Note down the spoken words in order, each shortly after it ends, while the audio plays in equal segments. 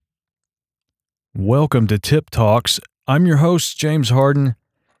Welcome to Tip Talks. I'm your host, James Harden,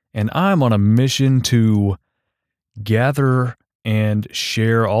 and I'm on a mission to gather and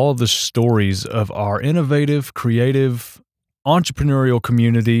share all of the stories of our innovative, creative, entrepreneurial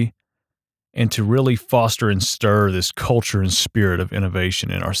community and to really foster and stir this culture and spirit of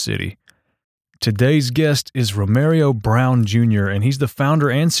innovation in our city. Today's guest is Romario Brown Jr., and he's the founder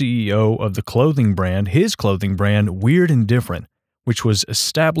and CEO of his clothing brand, Weird and Different, which was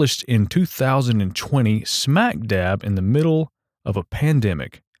established in 2020, smack dab in the middle of a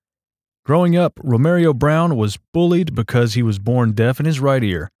pandemic. Growing up, Romario Brown was bullied because he was born deaf in his right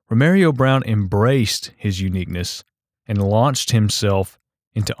ear. Romario Brown embraced his uniqueness and launched himself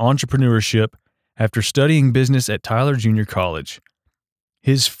into entrepreneurship after studying business at Tyler Junior College.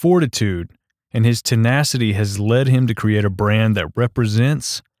 His fortitude and his tenacity has led him to create a brand that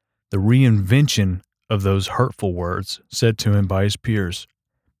represents the reinvention of those hurtful words said to him by his peers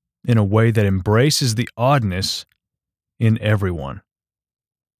in a way that embraces the oddness in everyone.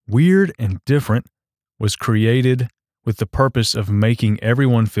 Weird and Different was created with the purpose of making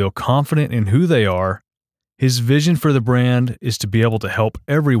everyone feel confident in who they are. His vision for the brand is to be able to help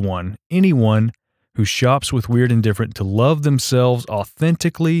anyone who shops with Weird and Different to love themselves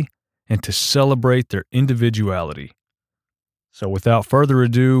authentically and to celebrate their individuality. So without further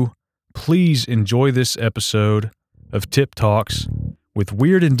ado, please enjoy this episode of Tip Talks with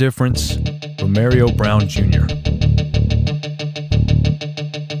Weird and Different's Romario Brown Jr.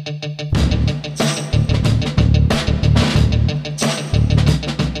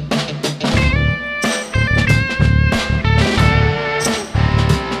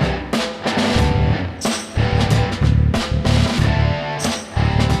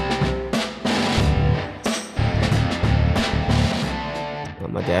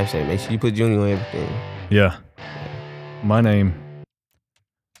 My dad said, make sure you put Junior on everything. Yeah. My name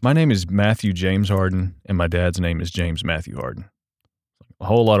is Matthew James Harden, and my dad's name is James Matthew Harden. A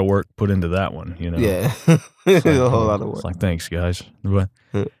whole lot of work put into that one, you know? Yeah. It's a whole lot of work. It's like, thanks, guys. But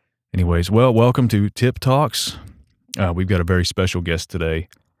anyways, welcome to Tip Talks. We've got a very special guest today.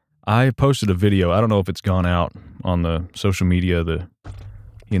 I posted a video. I don't know if it's gone out on the social media,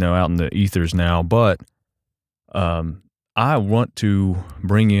 out in the ethers now, but I want to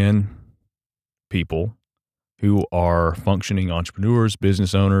bring in people who are functioning entrepreneurs,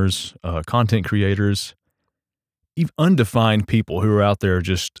 business owners, content creators, even undefined people who are out there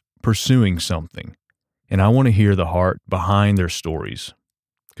just pursuing something. And I want to hear the heart behind their stories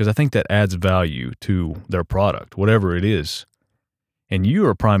because I think that adds value to their product, whatever it is. And you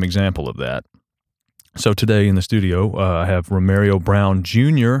are a prime example of that. So today in the studio, I have Romario Brown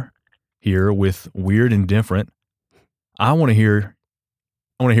Jr. here with Weird and Different. I want to hear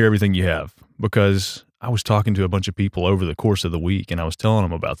everything you have because I was talking to a bunch of people over the course of the week and I was telling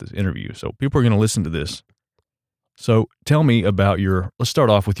them about this interview. So people are going to listen to this. So tell me about let's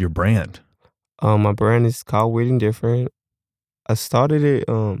start off with your brand. My brand is called Weird and Different. I started it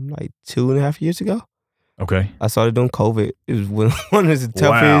like 2.5 years ago. Okay. I started during COVID. It was one of the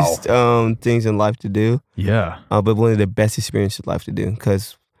toughest things in life to do. Yeah. But one of the best experiences in life to do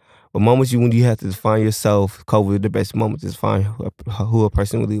because the moments when you have to define yourself, COVID is the best moment to define who a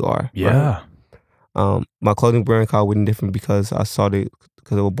person really are. Yeah. Right? My clothing brand called Weird and Different because I started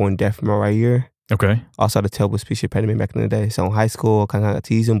because I was born deaf in my right ear. Okay. I also had a terrible speech impediment back in the day. So in high school, I kind of got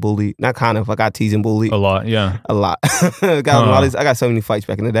teased and bullied. I got teased and bullied. A lot, yeah. A lot. I got so many fights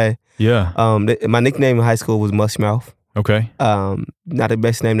back in the day. Yeah. My nickname in high school was Mushmouth. Okay. Not the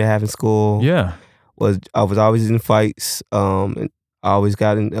best name to have in school. Yeah. I was always in fights. I always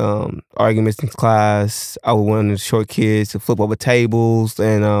got in arguments in class. I was one of the short kids to flip over tables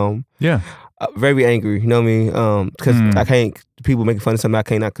and very angry. You know what I mean? Because people making fun of something I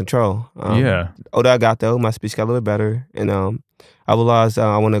cannot control. Older I got though, my speech got a little bit better, and I realized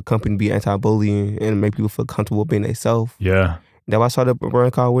I want a company to be anti-bullying and make people feel comfortable being themselves. Yeah. That's why I started a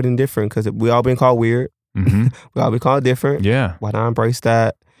brand called Weird and Different because we all been called weird. Mm-hmm. We all been called different. Yeah. Why not embrace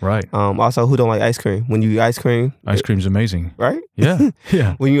that? Right. Also, who don't like ice cream? When you eat ice cream, amazing. Right? Yeah.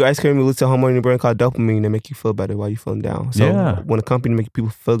 Yeah. When you eat ice cream, you listen to a hormone in the brain called dopamine that make you feel better while you're feeling down. So when a company make people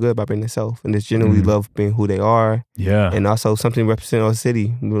feel good by being themselves and just generally love being who they are. Yeah. And also something represent our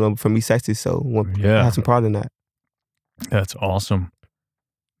city. From East Texas, so I have some pride in that. That's awesome.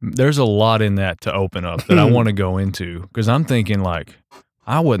 There's a lot in that to open up that I want to go into because I'm thinking like,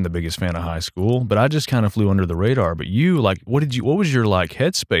 I wasn't the biggest fan of high school, but I just kind of flew under the radar. But you, like, what was your like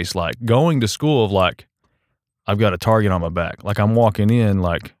headspace like going to school of like, I've got a target on my back. Like I'm walking in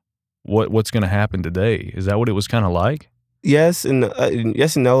like, what's going to happen today? Is that what it was kind of like? Yes and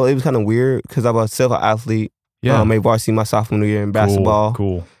no. It was kind of weird because I was an athlete. Yeah. Made varsity my sophomore year in basketball.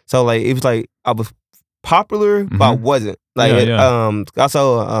 Cool. So like it was like I was popular, but I wasn't. Like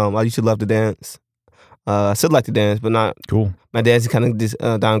also I used to love to dance. I still like to dance, but not cool. My dancing kind of just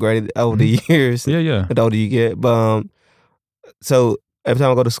downgraded over the years. Yeah. The older you get, but so every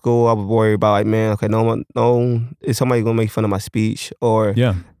time I go to school, I would worry about like, man, okay, no, is somebody gonna make fun of my speech or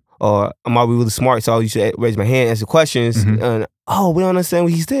I'm already really smart, so I used to raise my hand, answer questions, and we don't understand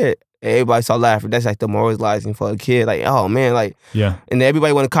what he said. Everybody started laughing. That's like demoralizing for a kid. Like, oh man, like and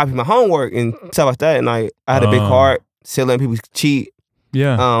everybody want to copy my homework and stuff like that. And like I had a big heart, still letting people cheat.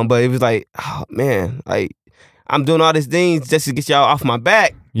 But it was like, oh man, like I'm doing all these things just to get y'all off my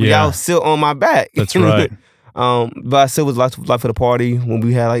back. Y'all still on my back. That's right. But I still was life for the party when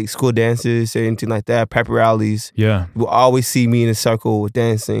we had like school dances or anything like that, pep rallies. You would always see me in a circle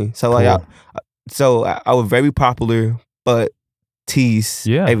dancing. So like, I was very popular, but teased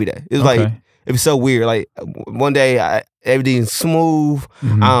every day. It was like it was so weird. Like one day, everything's smooth.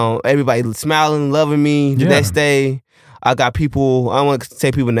 Everybody smiling, loving me. The next day, I got people. I don't want to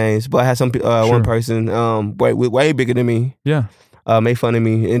say people names, but I had some one person way bigger than me. Made fun of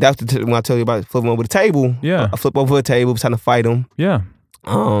me, and that's when I tell you about flipping over the table. I flip over a table, trying to fight him.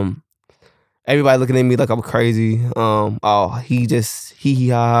 Everybody looking at me like I'm crazy. He just he's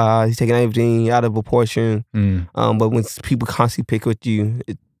taking everything out of proportion. But when people constantly pick with you,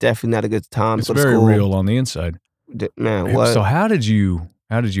 it's definitely not a good time. It's very real on the inside. Man, what? So how did you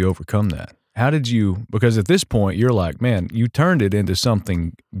overcome that? How did you? Because at this point, you're like, man, you turned it into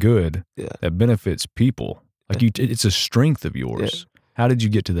something good that benefits people. Like it's a strength of yours. How did you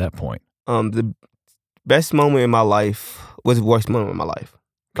get to that point? The best moment in my life was the worst moment in my life.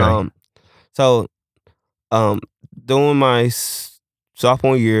 So, during my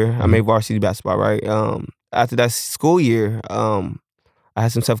sophomore year, I made varsity basketball. Right. After that school year, I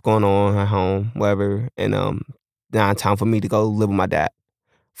had some stuff going on at home, whatever, and now it's time for me to go live with my dad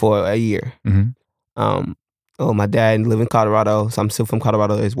for a year. My dad live in Colorado, so I'm still from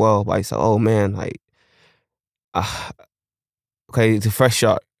Colorado as well. Like, so, oh man, like. Okay, it's a fresh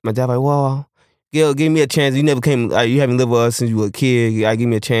start. My dad like, well, give me a chance. You never came. You haven't lived with us since you were a kid. Give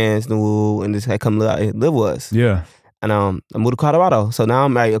me a chance, and just come live with us. And I moved to Colorado. So now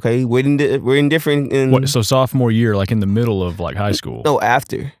I'm like, okay, we're in different. So sophomore year, like in the middle of like high school? No,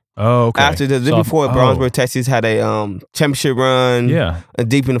 after. Oh, okay. After before Brownsburg, Texas had a championship run.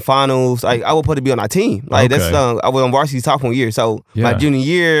 Deep in the finals. Like I was supposed to be on our team. Like that's I was on varsity sophomore year. So my junior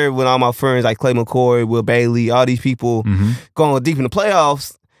year, when all my friends like Clay McCoy, Will Bailey, all these people going deep in the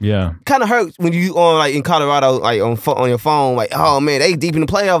playoffs. Kind of hurts when you on like in Colorado, like on your phone, like, oh man, they deep in the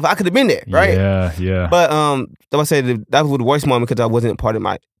playoffs. I could have been there, right? But I said that was the worst moment because I wasn't part of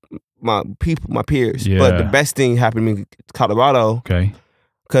my people, my peers. But the best thing happened to me in Colorado.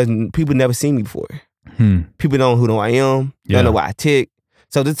 Because people never seen me before. People don't know who I am. Don't know why I tick.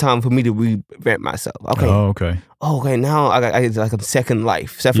 So this time for me to revamp myself. Okay, now I got like a second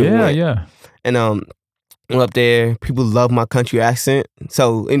life. And went up there. People love my country accent.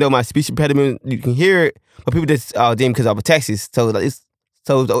 So my speech impediment, you can hear it, but people just damn because I was Texas. So it's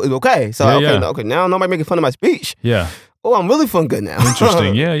okay. So okay, now nobody making fun of my speech. Oh, I'm really feeling good now.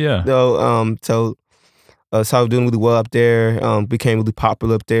 Interesting. So I was doing really well up there, became really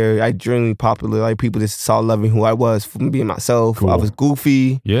popular up there. Extremely popular. Like people just saw loving who I was from being myself. I was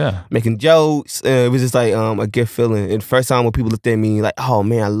goofy, making jokes. It was just like a good feeling. And the first time when people looked at me like, oh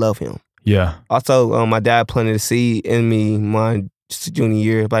man, I love him. Also, my dad planted a seed in me my junior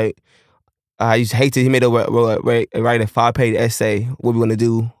year. Like I used to hate it. He made write a 5-page essay what we want to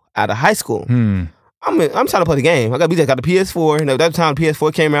do out of high school. I'm trying to play the game. We just got the PS4. That time the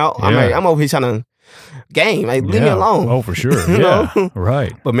PS4 came out. I'm over here trying to game. Like, leave me alone. Oh, for sure.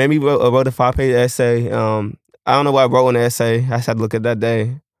 Right. But maybe wrote a 5-page essay. I don't know what I wrote in the essay. I just had to look at that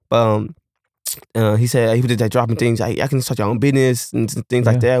day. But he said he was just like dropping things like, I can start your own business and things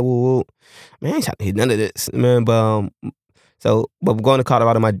like that. Woo. Man, I ain't trying to hit none of this, man. But going to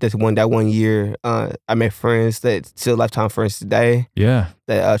Colorado that one year, I met friends that still lifetime friends today.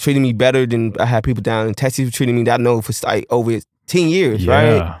 That treated me better than I had people down in Texas who treated me that I know for like over 10 years,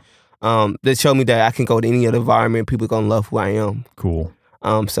 right? That showed me that I can go to any other environment, people are gonna love who I am. Cool.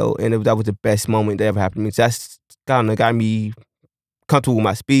 That was the best moment that ever happened to me. So that's kind of got me comfortable with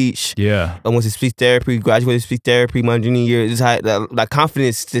my speech. I went to speech therapy, graduated speech therapy my junior year. Just had that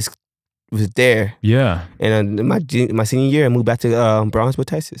confidence just was there. And my senior year, I moved back to Brownsburg,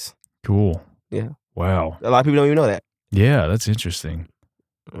 Texas. Cool. Wow. A lot of people don't even know that. That's interesting.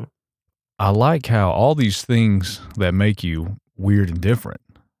 I like how all these things that make you weird and different,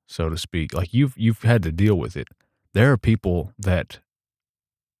 so to speak, like you've had to deal with it. There are people that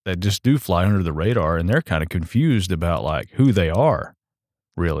just do fly under the radar, and they're kind of confused about like who they are.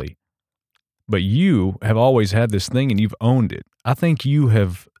 really. But you have always had this thing and you've owned it. I think you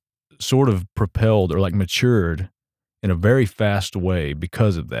have sort of propelled or like matured in a very fast way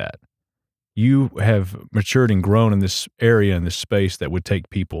because of that. You have matured and grown in this area, in this space that would take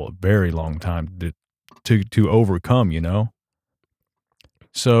people a very long time to overcome, you know?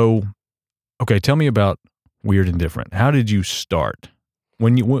 So, okay, tell me about Weird and Different. How did you start?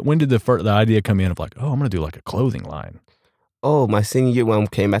 When did the idea come in of like, oh, I'm going to do like a clothing line? Oh, my senior year when I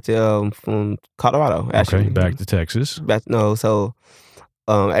came back to from Colorado, actually. Okay, back to Texas.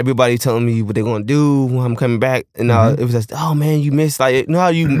 Everybody telling me what they're gonna do when I'm coming back, and it was just, oh man, you missed, like, you know how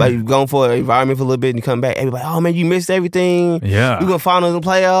you like going for an environment for a little bit and you come back, everybody, oh man, you missed everything. Yeah, you gonna finals and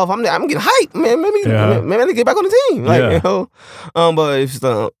playoff. I'm getting hyped, man. Maybe I get back on the team, like you know. But it's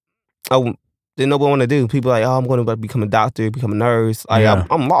I didn't know what I want to do. People like, oh, I'm going to become a doctor, become a nurse. Like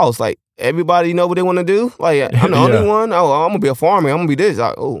I'm lost. Like everybody know what they want to do. Like I'm the only one. Oh, I'm gonna be a farmer. I'm gonna be this.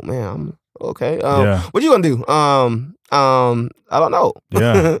 Like, oh man, I'm okay. What you gonna do? I don't know.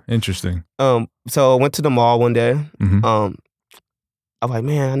 Yeah, interesting. So I went to the mall one day. Mm-hmm. I was like,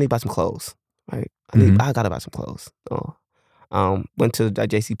 man, I need to buy some clothes. Like, I gotta buy some clothes. Went to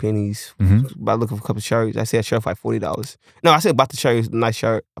JCPenney's, about looking for a couple of shirts. I said a shirt for like $40. No, I said about the shirt, a nice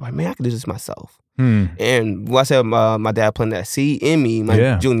shirt. I'm like, man, I could do this myself. And when I said my dad planted that seed in me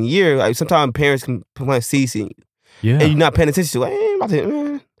my junior year, like sometimes parents can plant seeds in you. Yeah. And you're not paying attention to it.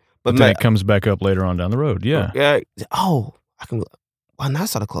 Man. But then it comes back up later on down the road. Yeah. Yeah. Oh, why not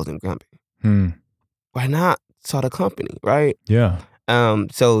start a clothing company? Why not start a company, right? Yeah.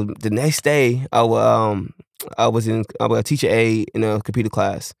 So the next day, I was a teacher aide in a computer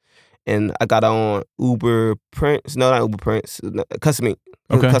class, and I got on Uber Prints. No, not Uber Prints. Custom Ink.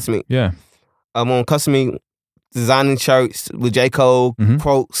 Okay. Custom Ink. Yeah. I'm on Custom Ink, designing shirts with J. Cole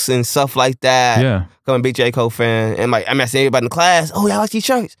quotes and stuff like that. Yeah. I'm a big J. Cole fan. And I'm asking everybody in the class, oh, y'all like these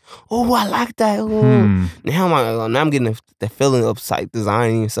shirts? Oh, I like that. Oh. Now I'm getting the feeling of like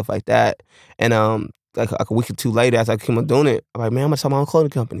designing and stuff like that. And like a week or two later, as I came up doing it, I'm like, man, I'm gonna start my own clothing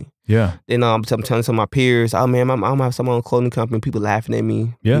company. Yeah. Then I'm telling some of my peers, oh man, I'm gonna start my own clothing company. People laughing at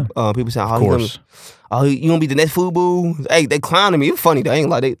me. Yeah. People saying, you gonna be the next FUBU? Hey, they clowning me. It was funny though. I ain't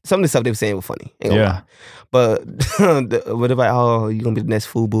like some of the stuff they were saying was funny. Ain't gonna lie. But what about, oh, you gonna be the next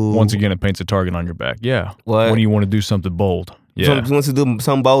FUBU? Once again, it paints a target on your back. Yeah. What? When you want to do something bold. Yeah. So wants to do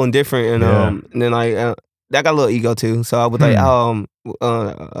something bold and different, and then that got a little ego too. So I was like,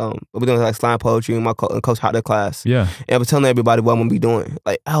 we're doing like slam poetry in my Coach Hotter class. Yeah. And I was telling everybody what I'm gonna be doing.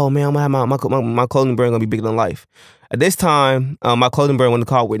 Like, oh man, I'm gonna have my clothing brand gonna be bigger than life. At this time, my clothing brand wasn't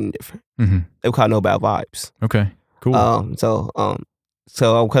called Weird and Different. They were called No Bad Vibes. Okay. Cool. So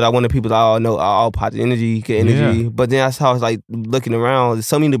because I wanted people to all know all positive energy, get energy. But then I was like looking around,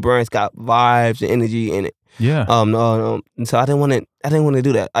 so many brands got vibes and energy in it. Yeah. So I didn't want to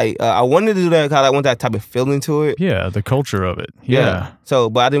do that. I wanted to do that because I want that type of feeling to it. Yeah, the culture of it. Yeah. So,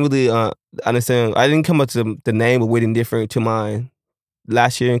 but I didn't really understand. I didn't come up to the name of Weird and Different to mine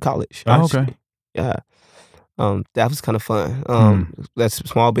last year in college. Honestly. Oh, okay. Yeah. That was kind of fun. That's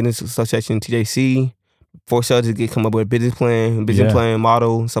Small Business Association, TJC, forced us to come up with a business plan,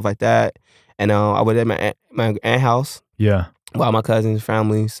 model, stuff like that. And I was at my aunt's house. Yeah. While my cousins,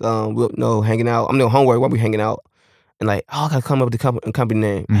 families, hanging out. I'm doing homework while we hanging out, and like, oh, I gotta come up with the company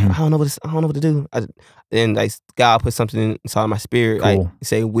name. I don't know what to do. Then like God put something inside my spirit, cool. like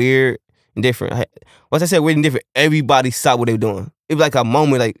say weird and different. Once I said weird and different, everybody saw what they were doing. It was like a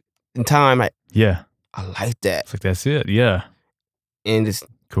moment, like in time, like I like that. It's like that's it, yeah. And just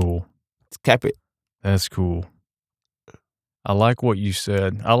cool. Just kept it. That's cool. I like what you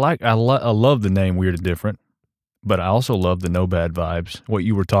said. I love the name Weird and Different. But I also love the No Bad Vibes, what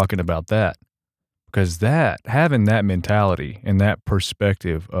you were talking about that. Because having that mentality and that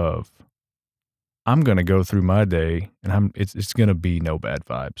perspective of, I'm going to go through my day and it's going to be no bad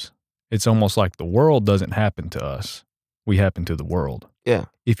vibes. It's almost like the world doesn't happen to us. We happen to the world. Yeah.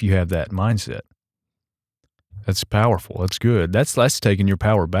 If you have that mindset. That's powerful. That's good. That's taking your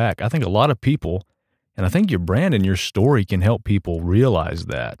power back. I think a lot of people, and I think your brand and your story can help people realize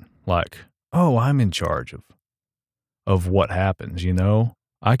that. Like, oh, I'm in charge of what happens, you know?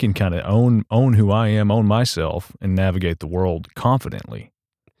 I can kind of own who I am, own myself, and navigate the world confidently.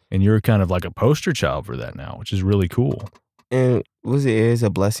 And you're kind of like a poster child for that now, which is really cool. And it is a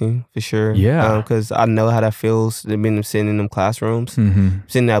blessing for sure. Yeah. Because I know how that feels. They've been sitting in them classrooms, sitting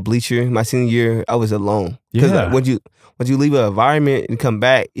in that bleacher. My senior year, I was alone. Because when you leave an environment and come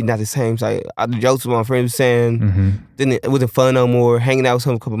back, you're not the same. It's like the jokes my friends were saying, then it wasn't fun no more. Hanging out with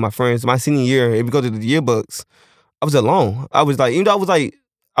a couple of my friends. My senior year, if you go to the yearbooks, I was alone. I was like, even though I was like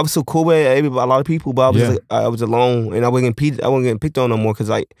I was so cool with a lot of people, but I was alone, and I wasn't getting picked on no more because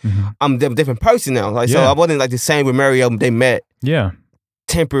like I'm a different person now. Like so, I wasn't like the same with Mario. They met. Yeah.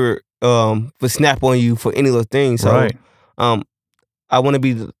 Temper would snap on you for any little thing. So I want to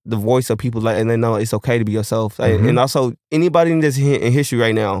be the voice of people, like, and they know it's okay to be yourself. Like, and also anybody that's in history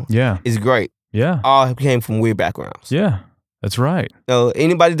right now, is great. Yeah. All came from weird backgrounds. Yeah. That's right.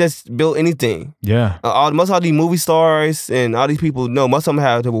 Anybody that's built anything. Yeah. Most of all these movie stars and all these people, most of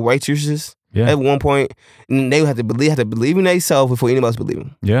them they were waitresses at one point, and they have to believe in themselves before anybody else believe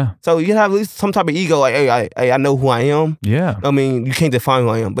them. Yeah. So you have at least some type of ego, like, hey, I know who I am. Yeah. I mean, you can't define who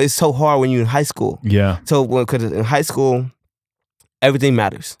I am, but it's so hard when you're in high school. Yeah. So because in high school, everything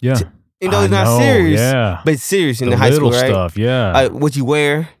matters. Yeah. It's not serious, but it's serious in the high school, right? Little stuff, yeah. What you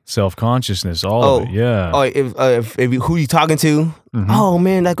wear, self-consciousness, all of it, yeah. Oh, if who you talking to? Oh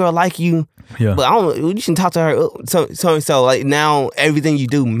man, that girl like you. Yeah. But I don't. You shouldn't talk to her. So like now, everything you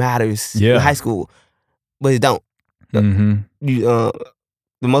do matters in high school, but it don't. You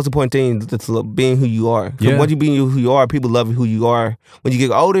the most important thing is being who you are. Once you being who you are, people love who you are. When you get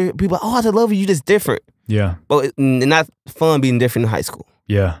older, people I love you. You just different. Yeah. But it's not fun being different in high school.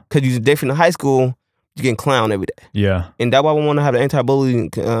 Yeah. Because you're different in high school, you're getting clowned every day. Yeah. And that's why I want to have an anti-bullying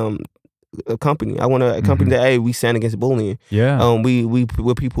company. I want a company that, hey, we stand against bullying. Yeah.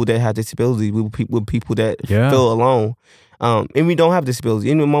 We're people that have disabilities. We're people that feel alone. And we don't have disabilities.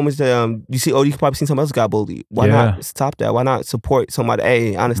 In the moments that you see, you probably seen someone else got bullied. Why not stop that? Why not support somebody?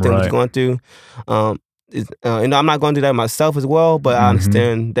 Hey, I understand what you're going through. And I'm not going to do that myself as well, but I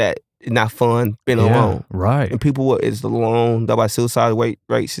understand that it's not fun being alone. Right. And people is alone. That's why suicide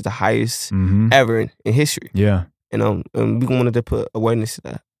rates is the highest ever in history. Yeah. And we wanted to put awareness to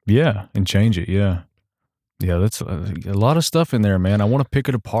that. Yeah, and change it. Yeah. Yeah, that's a lot of stuff in there, man. I want to pick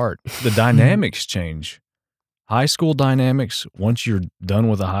it apart. The dynamics change. High school dynamics, once you're done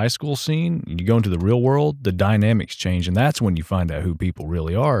with the high school scene, you go into the real world, the dynamics change. And that's when you find out who people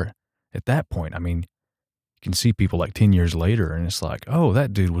really are. At that point, I mean, you can see people like 10 years later, and it's like, oh,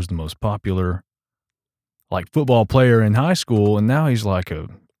 that dude was the most popular like football player in high school, and now he's like a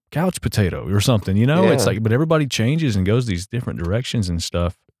couch potato or something, It's like, but everybody changes and goes these different directions and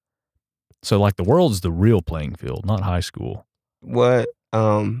stuff. So like the world's the real playing field, not high school. What?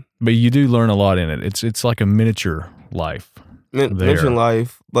 But you do learn a lot in it. It's like a miniature life. Miniature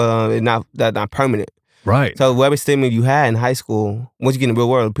life, but it's not permanent. Right. So whatever statement you had in high school, once you get in the real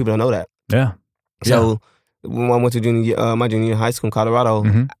world, people don't know that. Yeah. So when I went to my junior year high school in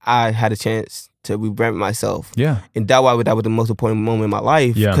Colorado, I had a chance to rebrand myself. Yeah. And that was the most important moment in my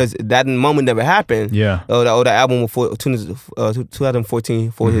life. Yeah. Because that moment never happened. Yeah. The album for 2014,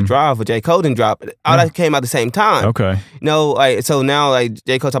 For His Drive, for J. Cole didn't drop. All that came out at the same time. Okay. So now like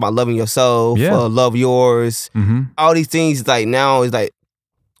J. Cole talking about loving yourself, love yours. All these things like now is like,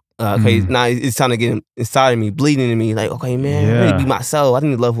 okay, now it's time to get inside of me, bleeding in me. Like, okay, man, I need to be myself. I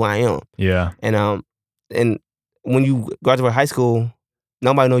need to love who I am. Yeah. And when you graduate high school,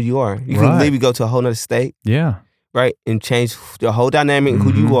 nobody knows you are. You can literally go to a whole nother state. Yeah. Right? And change the whole dynamic,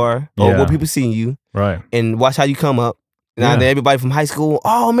 who you are, or what people see in you. Right. And watch how you come up. Now that everybody from high school,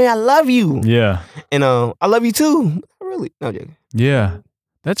 oh man, I love you. Yeah. And I love you too. Really? No, I'm joking. Yeah.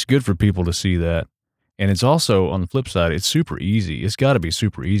 That's good for people to see that. And it's also, on the flip side, it's super easy. It's got to be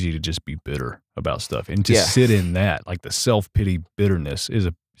super easy to just be bitter about stuff. And to sit in that, like the self-pity bitterness is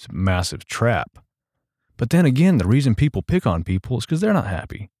a massive trap. But then again, the reason people pick on people is because they're not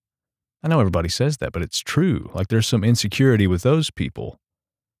happy. I know everybody says that, but it's true. Like there's some insecurity with those people.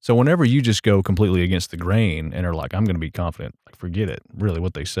 So whenever you just go completely against the grain and are like, I'm going to be confident, like forget it, really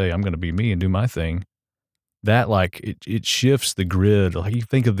what they say, I'm going to be me and do my thing, that like it shifts the grid. Like you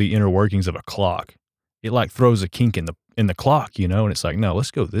think of the inner workings of a clock. It like throws a kink in the clock, and it's like, no,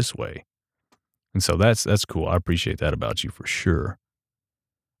 let's go this way. And so that's cool. I appreciate that about you for sure.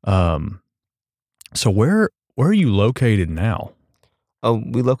 So where are you located now?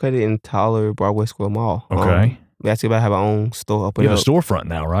 We located in Tyler Broadway Square Mall. Okay. We actually about to have our own store up. You have a storefront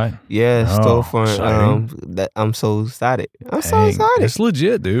now, right? Yeah, storefront. I'm so excited. So excited. It's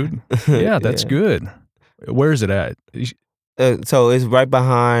legit, dude. Yeah, that's good. Where is it at? So it's right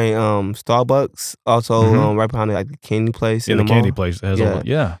behind Starbucks. Also, right behind like the candy place. Yeah, the candy place has all.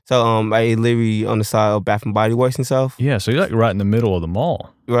 Yeah. So I literally on the side of Bath and Body Works and stuff. Yeah. So you're like right in the middle of the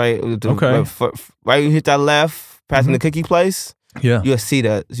mall. Right. Okay. Right, you hit that left, passing the cookie place. Yeah. You'll see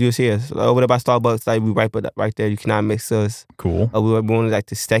that. You'll see us over there by Starbucks. Like we right there. You cannot miss us. Cool. We were going to like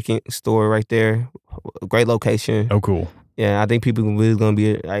the second store right there. Great location. Oh, cool. Yeah, I think people really gonna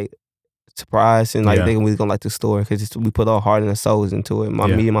be like surprised and like they really gonna like the store because we put our heart and our souls into it.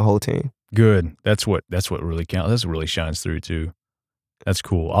 Me and my whole team. Good. That's what really counts. That's what really shines through too. That's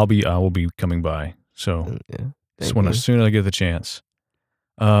cool. I will be coming by. So just want as soon as I get the chance.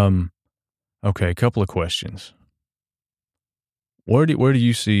 Okay, a couple of questions. Where do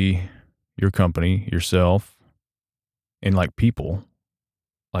you see your company, yourself, and like people?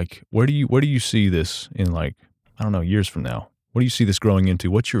 Like where do you see this in, like, I don't know, years from now? What do you see this growing into?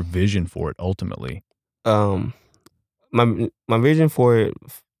 What's your vision for it ultimately? My vision for it,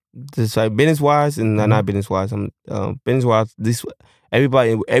 just like business wise and not business wise. I'm business wise.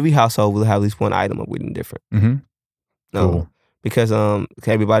 Every household will have at least one item of Wit 'n Different. Mm-hmm. Cool. Because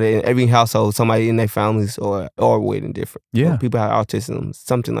everybody in every household, somebody in their families or Wit 'n Different. Yeah. People have autism,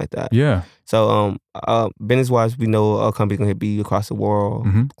 something like that. Yeah. So business wise, we know our company gonna be across the world,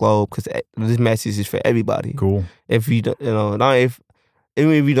 globe, because this message is for everybody. Cool. If you don't,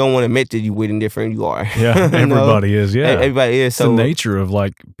 even if you don't want to admit that you Wit 'n Different, you are. Yeah, everybody is. Yeah, everybody is. It's the nature of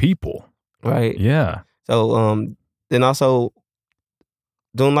like people, right? Yeah. So then also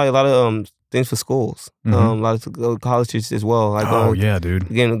doing like a lot of things for schools, a lot of colleges as well. Like, yeah, dude.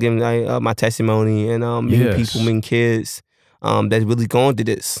 Giving my testimony and meeting people, meeting kids that's really going through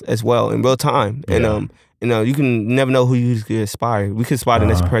this as well in real time. Yeah. And you can never know who you could inspire. We could inspire the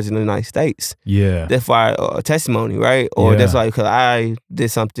next president of the United States. Yeah. That's why a testimony, right? Or that's like, because I did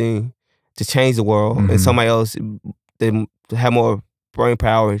something to change the world, and somebody else they had more brain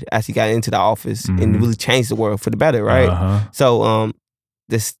power as he got into the office and really changed the world for the better, right? So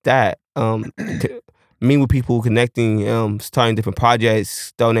me with people, connecting, starting different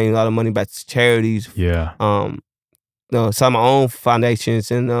projects, donating a lot of money back to charities. Yeah. Some of my own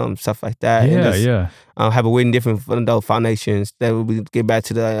foundations and stuff like that. Have a Wit 'n Different foundations that will give back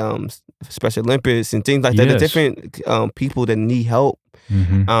to the Special Olympics and things like that. There's different people that need help.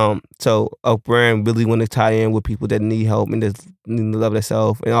 So a brand really want to tie in with people that need help and that need to love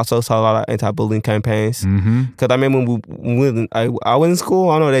themselves, and also saw a lot of anti-bullying campaigns. Because I remember when I was in school,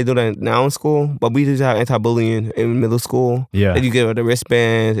 I don't know if they do that now in school, but we used to have anti-bullying in middle school. Yeah. And you get the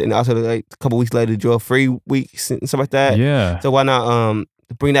wristbands, and also like a couple weeks later, drug-free weeks and stuff like that. Yeah. So why not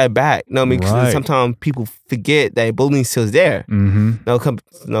bring that back? You know what I mean? Because sometimes people forget that bullying still's there.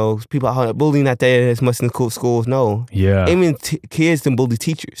 People out bullying not there as much in the schools. No. Yeah. Even kids can bully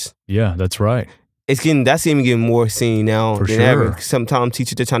teachers. Yeah, that's right. That's even getting more seen now than ever. Sometimes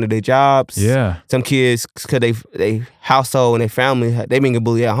teachers are trying to do their jobs. Yeah. Some kids, because they household and their family, they been get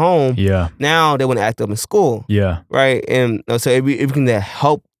bullied at home. Yeah. Now they want to act up in school. Yeah. Right? And so if we can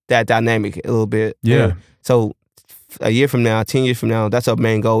help that dynamic a little bit. Yeah. And so a year from now, 10 years from now, that's our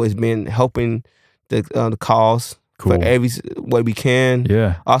main goal, has been helping the cause for every way we can.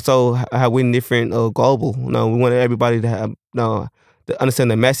 Yeah. Also, have Wit 'n Different global. We want everybody to have to understand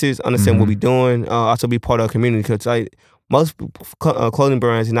the message, understand what we're doing. Also be part of our community, because like most clothing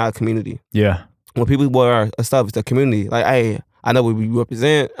brands is not a community. Yeah. When people wear our stuff, it's the community. Like, hey, I know what we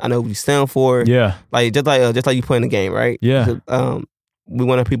represent. I know what we stand for. Yeah. Like just like you playing the game, right? Yeah. We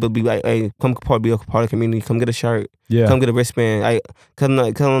want our people to be like, hey, come be a part of the community. Come get a shirt. Yeah. Come get a wristband. Like, come.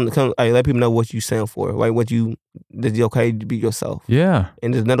 Let people know what you stand for. Right? That you're okay to be yourself. Yeah.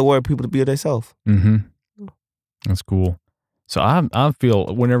 And there's another word, people to be themselves. That's cool. So I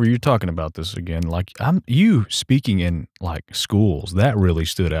feel whenever you're talking about this again, like you speaking in like schools, that really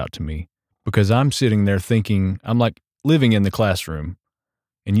stood out to me, because I'm sitting there thinking, I'm like living in the classroom,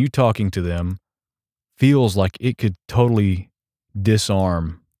 and you talking to them feels like it could totally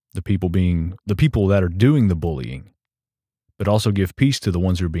disarm the people that are doing the bullying, but also give peace to the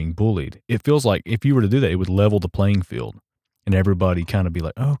ones who are being bullied. It feels like if you were to do that, it would level the playing field, and everybody kind of be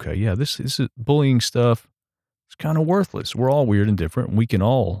like, oh, okay, yeah, this is bullying stuff. It's kind of worthless. We're all weird and different. We can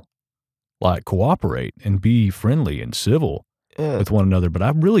all like cooperate and be friendly and civil with one another. But I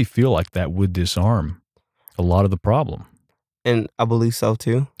really feel like that would disarm a lot of the problem. And I believe so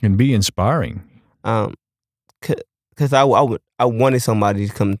too. And be inspiring. Because I wanted somebody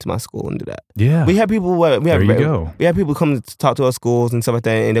to come to my school and do that. Yeah. We had people. There you go. We had people come to talk to our schools and stuff like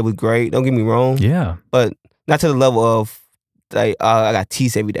that, and it was great. Don't get me wrong. Yeah. But not to the level of like I got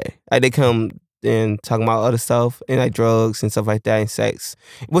teased every day. Like they come and talking about other stuff and like drugs and stuff like that and sex.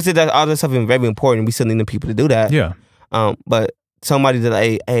 Which is that all that stuff is very important. We still need the people to do that. Yeah. But somebody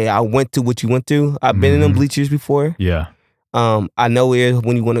that hey, I went through what you went through. I've been in them bleachers before. Yeah. I know it is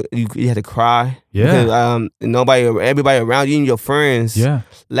when you had to cry. Yeah. Because everybody around you and your friends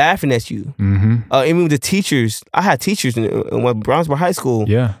laughing at you. Even with the teachers, I had teachers in Brownsboro High School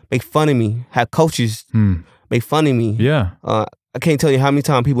make fun of me. Had coaches make fun of me. Yeah. I can't tell you how many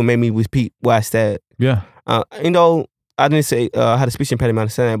times people made me repeat what I said. Yeah. I didn't say I had a speech impediment, I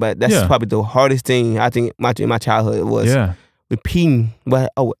understand that, but that's probably the hardest thing I think in my childhood was repeating.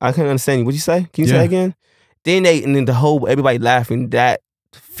 But I can't understand you. What'd you say? Can you say it again? then everybody laughing, that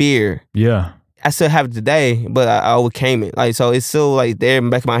fear. Yeah. I still have it today, but I overcame it. Like, so it's still like there in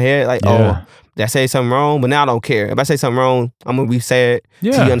the back of my head. Like, oh, did I say something wrong? But now I don't care. If I say something wrong, I'm gonna re-say it so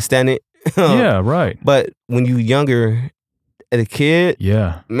you understand it. Yeah, right. But when you younger, as a kid,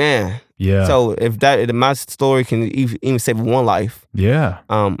 man. Yeah. So if my story can even save one life,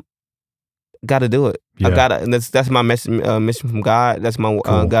 gotta do it. Yeah. I gotta. And that's my mission from God. That's my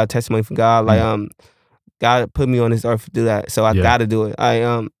God testimony from God. Like God put me on this earth to do that. So I gotta do it.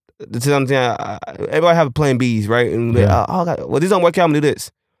 This is something everybody have plan B's, right? And God, well, this don't work out, I'm gonna do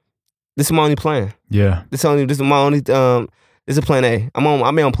this. This is my only plan. Yeah. This is my only this is plan A.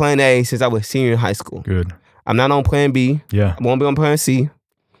 I've been on plan A since I was senior in high school. Good. I'm not on plan B. Yeah. I won't be on plan C.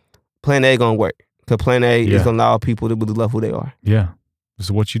 Plan A gonna work. Cause plan A is gonna allow people to really love who they are. Yeah. This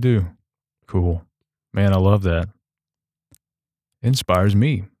is what you do. Cool. Man, I love that. It inspires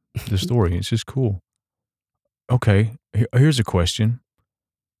me, the story. It's just cool. Okay. Here's a question.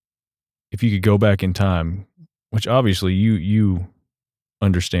 If you could go back in time, which obviously you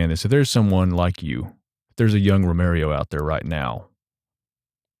understand this, if there's someone like you, if there's a young Romario out there right now,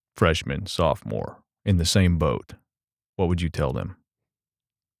 freshman, sophomore, in the same boat, what would you tell them?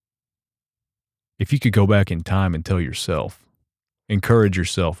 If you could go back in time and tell yourself, encourage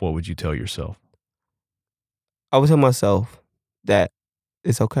yourself, what would you tell yourself? I would tell myself that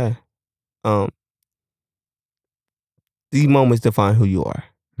it's okay. These moments define who you are.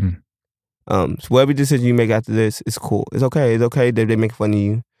 So whatever decision you make after this, it's cool. It's okay. It's okay that they make fun of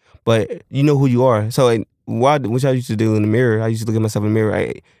you, but you know who you are. So which I used to do in the mirror, I used to look at myself in the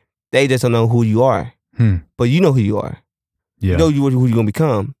mirror. They just don't know who you are, but you know who you are. Yeah. You know who you're gonna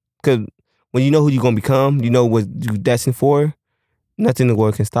become. Because when you know who you're gonna become, you know what you're destined for. Nothing in the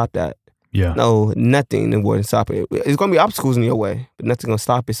world can stop that. Yeah. No, nothing in the world can stop it. It's gonna be obstacles in your way, but nothing's gonna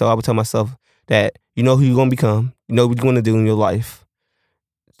stop it. So I would tell myself that you know who you're gonna become. You know what you're gonna do in your life.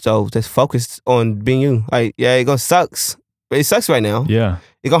 So just focus on being you. Like, it gonna sucks. It sucks right now. Yeah.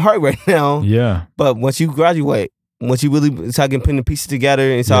 It gonna hurt right now. Yeah. But once you graduate, once you really start putting the pieces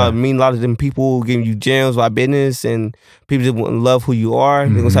together and start meeting a lot of them people, giving you gems about business and people that want to love who you are,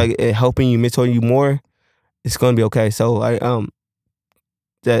 they're gonna start helping you, mentoring you more, it's gonna be okay. So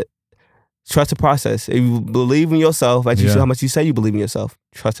that trust the process. If you believe in yourself, like you see how much you say you believe in yourself,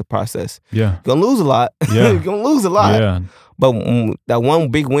 trust the process. Yeah. You're gonna lose a lot. Yeah. You're gonna lose a lot. Yeah. But that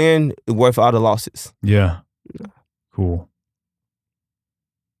one big win is worth all the losses. Yeah. Cool.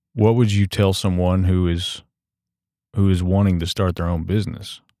 What would you tell someone who is wanting to start their own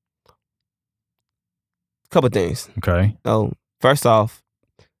business? Couple things. Okay. So first off,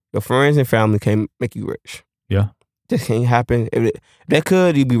 your friends and family can't make you rich. Yeah. That can't happen. If that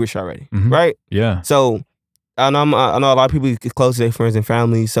could, you'd be rich already, right? Yeah. So I know a lot of people get close to their friends and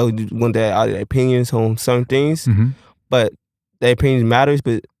family, so you want their opinions on certain things, but their opinions matters,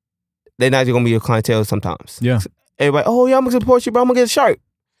 but they're not gonna be your clientele sometimes. Yeah. So everybody, oh yeah, I'm gonna support you, bro. I'm gonna get a shirt.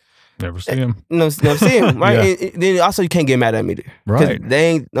 Never see him. Never see him, right? And then also you can't get mad at me there, right? They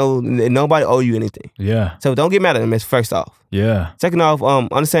ain't nobody owe you anything. Yeah. So don't get mad at them. That's first off. Yeah. Second off,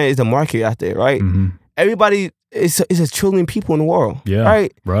 understand it's a market out there, right? Everybody, it's a trillion people in the world. Yeah.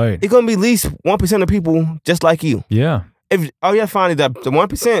 Right? Right. It's gonna be at least 1% of people just like you. Yeah. If all you have to find is that the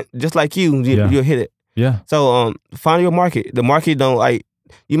 1% just like you, you'll hit it. Yeah. So find your market. The market don't like,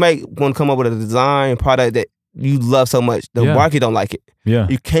 you might want to come up with a design product that you love so much. The market don't like it. Yeah.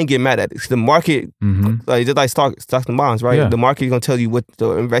 You can't get mad at it. The market, like just like stocks and bonds, right? Yeah. The market is gonna tell you what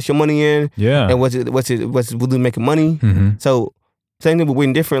to invest your money in. Yeah. And what's really making money. So same thing with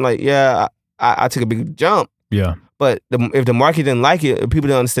Winning Different. Like, I took a big jump. Yeah. But if the market didn't like it, if people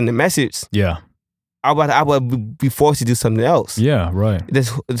didn't understand the message, I would be forced to do something else. Yeah, right.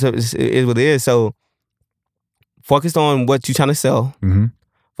 This is what it is. So focus on what you're trying to sell.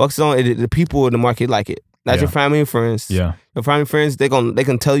 Focus on the people in the market like it. Not your family and friends. Yeah. Your family and friends, they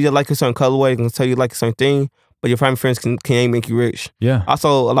can tell you like a certain colorway, they can tell you like a certain thing, but your family and friends can't make you rich. Yeah. Also,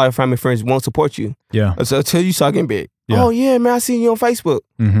 a lot of family and friends won't support you. Yeah. So until you start getting big. Yeah. Oh yeah, man, I see you on Facebook.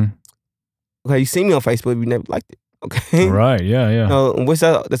 Okay, you see me on Facebook, you never liked it. Okay. Right. Yeah. Yeah. No,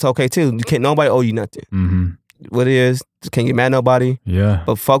 that's okay too. You can't. Nobody owe you nothing. What it is, can't get mad at nobody. Yeah.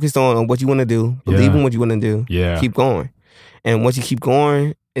 But focus on what you want to do. Believe in what you want to do. Yeah. Keep going, and once you keep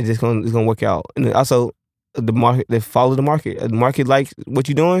going, it's gonna work out. And also, the market, they follow the market. The market likes what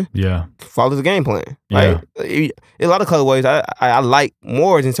you're doing. Yeah. Follow the game plan. Right. Yeah. A lot of colorways I like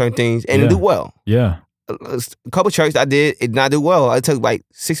more than certain things, and do well. Yeah. A couple shirts I did, it not do well. It took like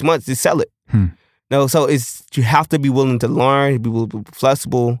 6 months to sell it. No, so you have to be willing to learn, be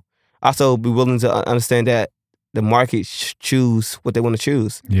flexible. Also, be willing to understand that the market choose what they want to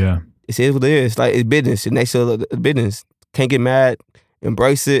choose. Yeah, It is what it is. Like, it's business. The next of the business. Can't get mad.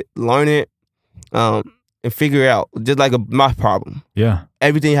 Embrace it. Learn it. And figure it out. Just like my problem. Yeah.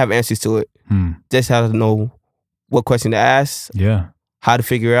 Everything you have answers to it. Just have to know what question to ask. Yeah. How to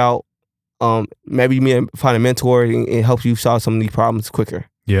figure out. Maybe you find a mentor and help you solve some of these problems quicker.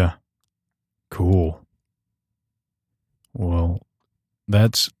 Yeah. Cool. Well,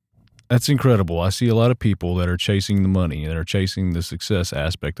 that's incredible. I see a lot of people that are chasing the money, that are chasing the success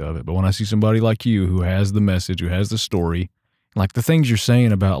aspect of it. But when I see somebody like you who has the message, who has the story, like the things you're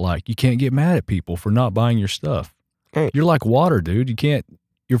saying about, like, you can't get mad at people for not buying your stuff. Hey. You're like water, dude.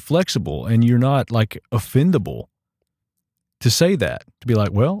 You're flexible and you're not like offendable. To say that, to be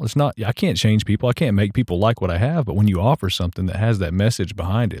like, well, it's not, I can't change people. I can't make people like what I have. But when you offer something that has that message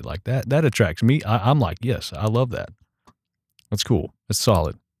behind it, like that attracts me. I'm like, yes, I love that. That's cool. That's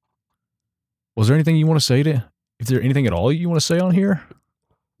solid. Was there anything you want to say is there anything at all you want to say on here?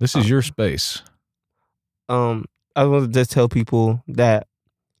 This is your space. I want to just tell people that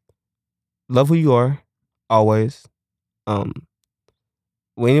love who you are, always. When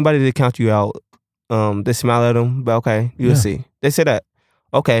anybody that count you out, they smile at them, but okay, you'll see. They say that,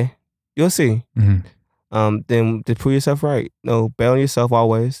 okay, you'll see. Then to prove yourself right. No, bet on yourself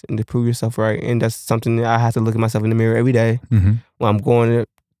always, and to prove yourself right. And that's something that I have to look at myself in the mirror every day. When I'm doing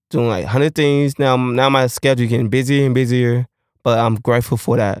like 100 things. Now my schedule getting busier and busier, but I'm grateful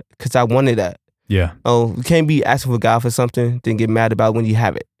for that because I wanted that. Yeah. Oh, you can't be asking for God for something, then get mad about when you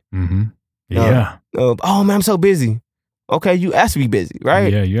have it. Yeah. Oh man, I'm so busy. Okay, you asked to be busy,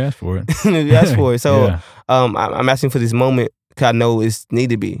 right? Yeah, you asked for it. You asked for it. So I'm asking for this moment because I know it's need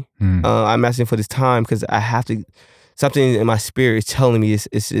to be. I'm asking for this time because I have to. Something in my spirit is telling me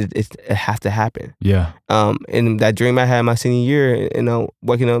it has to happen. Yeah. And that dream I had my senior year,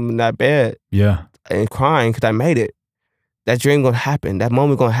 waking up in that bed. Yeah. And crying because I made it. That dream gonna happen. That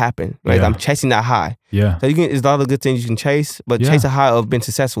moment gonna happen. Right? I'm chasing that high. Yeah. So there's a lot of good things you can chase, but chase a high of being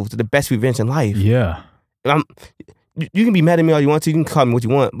successful. It's the best revenge in life. Yeah. You can be mad at me all you want to. You can call me what you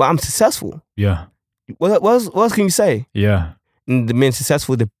want, but I'm successful. Yeah. What else can you say? Yeah. And the being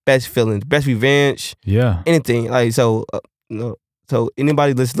successful, the best feeling, the best revenge. Yeah. Anything like so. So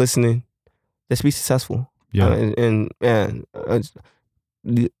anybody that's listening, let's be successful. Yeah.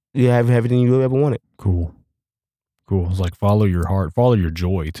 You have everything you ever wanted. Cool. It's like follow your heart, follow your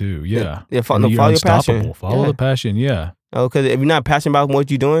joy too. Yeah. Yeah. Follow your passion. Follow the passion. Yeah. Because if you're not passionate about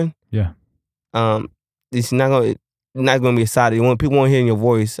what you're doing, it's not gonna be excited. People want to hear your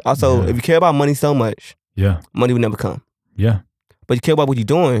voice. Also, if you care about money so much, money will never come. Yeah. But you care about what you're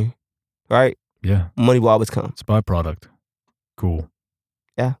doing, right? Yeah. Money will always come. It's a byproduct. Cool.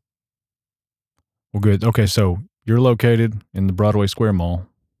 Yeah. Well, good. Okay, so you're located in the Broadway Square Mall.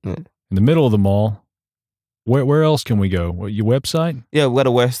 In the middle of the mall. Where else can we go? Your website? Yeah, we got a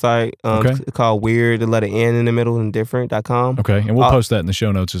website. It's called Weird, the letter N in the middle and different.com. Okay, and we'll post that in the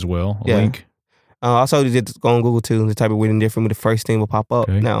show notes as well. A link. Also, just go on Google too. The type of Weird and Different, with the first thing will pop up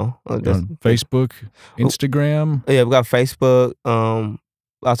now. On Facebook, Instagram. Yeah, we got Facebook.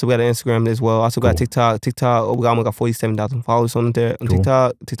 Also, we got an Instagram as well. Also, got TikTok. We almost got 47,000 followers on there. On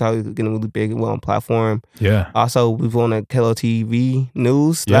TikTok. TikTok is getting really big, well on platform. Yeah. Also, we were on the Kalo TV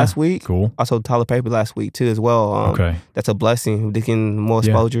news last week. Cool. Also, Tyler Paper last week too as well. That's a blessing. They getting more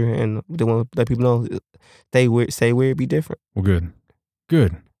exposure and they want to let people know, stay weird, be different. Well,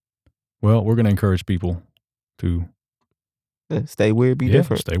 good. Well, we're going to encourage people to stay weird, be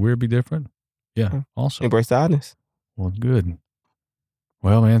different. Stay weird, be different. Yeah. Awesome. Embrace the oddness. Well, good.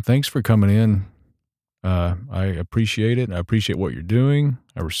 Well, man, thanks for coming in. I appreciate it. I appreciate what you're doing.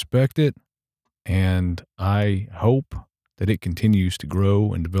 I respect it. And I hope that it continues to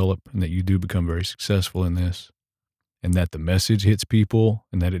grow and develop and that you do become very successful in this and that the message hits people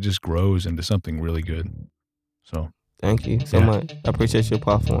and that it just grows into something really good. So thank you so much. I appreciate your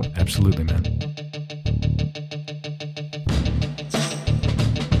platform. Absolutely, man.